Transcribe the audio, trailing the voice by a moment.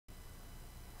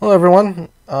Hello everyone,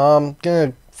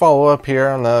 gonna follow up here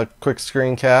on a quick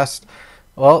screencast.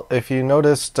 Well, if you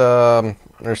noticed or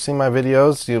seen my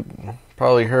videos, you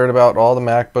probably heard about all the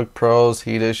MacBook Pros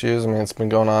heat issues. I mean, it's been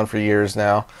going on for years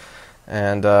now.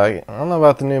 And I don't know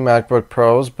about the new MacBook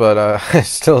Pros, but I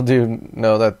still do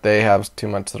know that they have too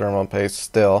much thermal paste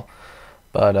still.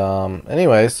 But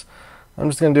anyways,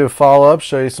 I'm just gonna do a follow-up,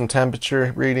 show you some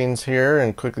temperature readings here,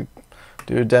 and quickly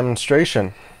do a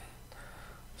demonstration.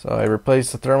 So I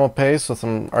replaced the thermal paste with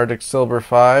some Arctic Silver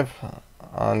 5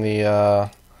 on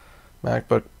the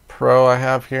MacBook Pro I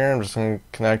have here. I'm just going to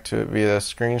connect to it via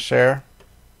screen share.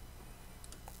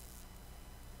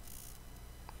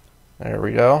 There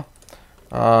we go.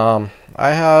 I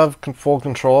have full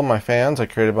control of my fans. I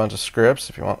created a bunch of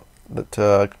scripts if you want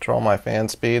to control my fan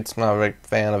speeds. I'm not a big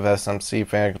fan of SMC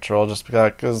fan control just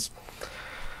because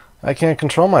I can't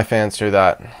control my fans through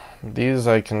that. These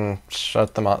I can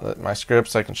shut them off. My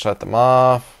scripts I can shut them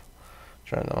off,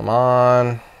 turn them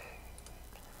on,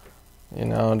 you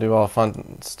know, do all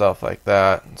fun stuff like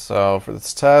that. So for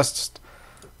this test,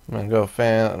 I'm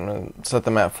gonna set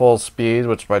them at full speed,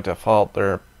 which by default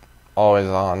they're always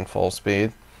on full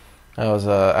speed. That was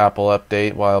an Apple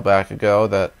update a while back ago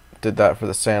that did that for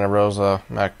the Santa Rosa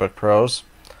MacBook Pros.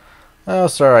 Oh,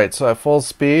 it's alright. So at full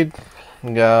speed,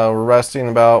 we're resting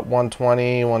about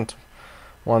 120,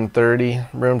 130.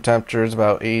 Room temperature is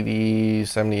about 78,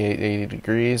 80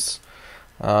 degrees.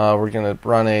 We're going to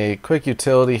run a quick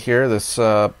utility here, this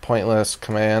pointless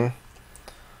command,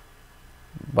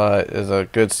 but is a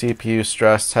good CPU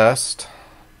stress test.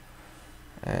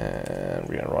 And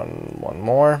we're going to run one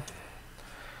more.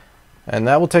 And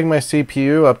that will take my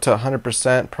CPU up to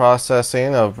 100%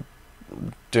 processing of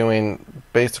doing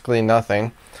basically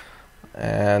nothing.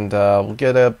 And we'll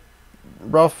get a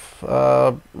rough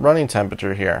running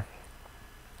temperature here,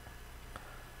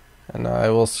 and I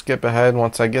will skip ahead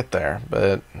once I get there,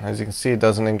 but as you can see it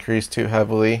doesn't increase too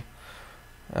heavily.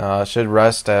 It should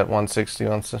rest at 160,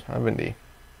 170.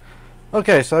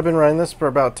 Okay, so I've been running this for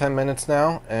about 10 minutes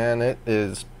now, and it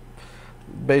is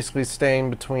basically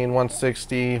staying between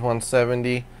 160,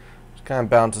 170. It kind of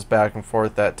bounces back and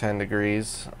forth at 10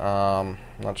 degrees. Not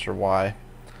sure why.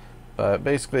 But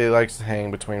basically it likes to hang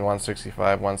between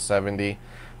 165 170,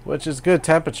 which is good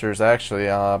temperatures actually.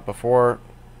 Before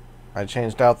I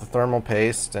changed out the thermal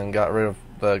paste and got rid of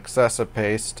the excessive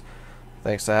paste,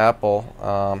 thanks to Apple,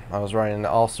 I was running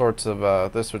all sorts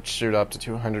of, this would shoot up to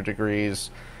 200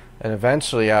 degrees, and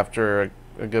eventually after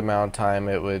a good amount of time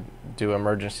it would do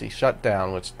emergency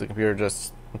shutdown, which the computer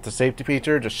just, with the safety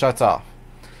feature, just shuts off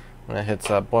when it hits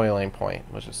a boiling point,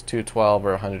 which is 212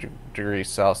 or 100 degrees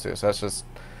Celsius. That's just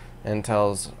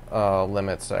Intel's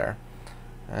limits there.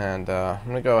 And I'm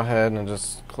going to go ahead and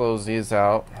just close these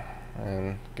out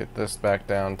and get this back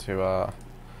down to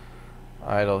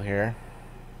idle here.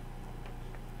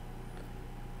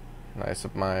 Nice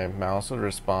if my mouse would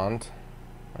respond.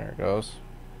 There it goes.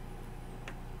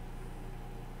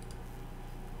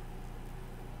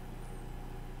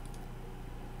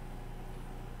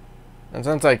 And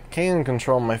since I can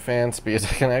control my fan speeds,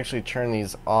 I can actually turn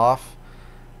these off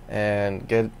and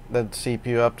get the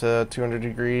CPU up to 200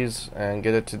 degrees and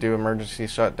get it to do emergency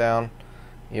shutdown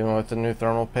even with the new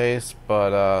thermal paste,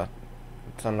 but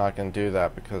I'm not going to do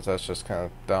that because that's just kind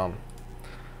of dumb.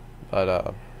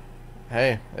 But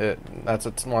hey,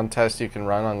 that's one test you can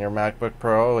run on your MacBook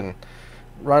Pro, and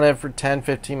run it for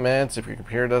 10-15 minutes. If your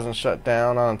computer doesn't shut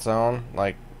down on its own,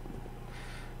 like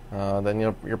then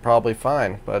you're probably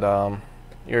fine. But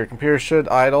your computer should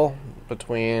idle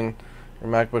between, your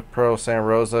MacBook Pro Santa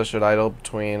Rosa should idle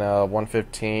between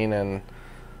 115 and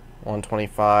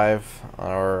 125.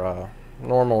 Our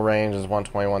normal range is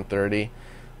 120, 130,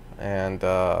 and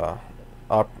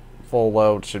full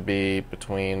load should be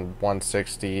between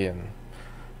 160 and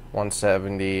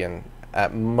 170, and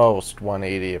at most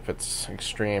 180 if it's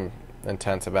extreme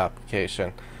intensive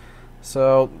application.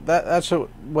 So that's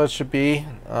what it should be.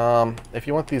 If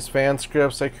you want these fan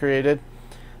scripts I created,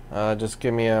 just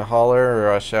give me a holler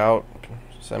or a shout,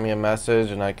 send me a message,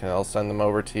 and I'll send them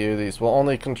over to you. These will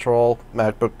only control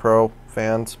MacBook Pro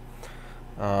fans.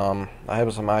 I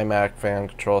have some iMac fan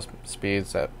control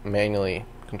speeds that manually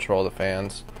control the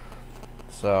fans.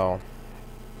 So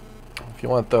if you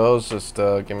want those, just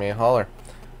give me a holler.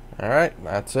 Alright,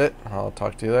 that's it. I'll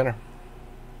talk to you later.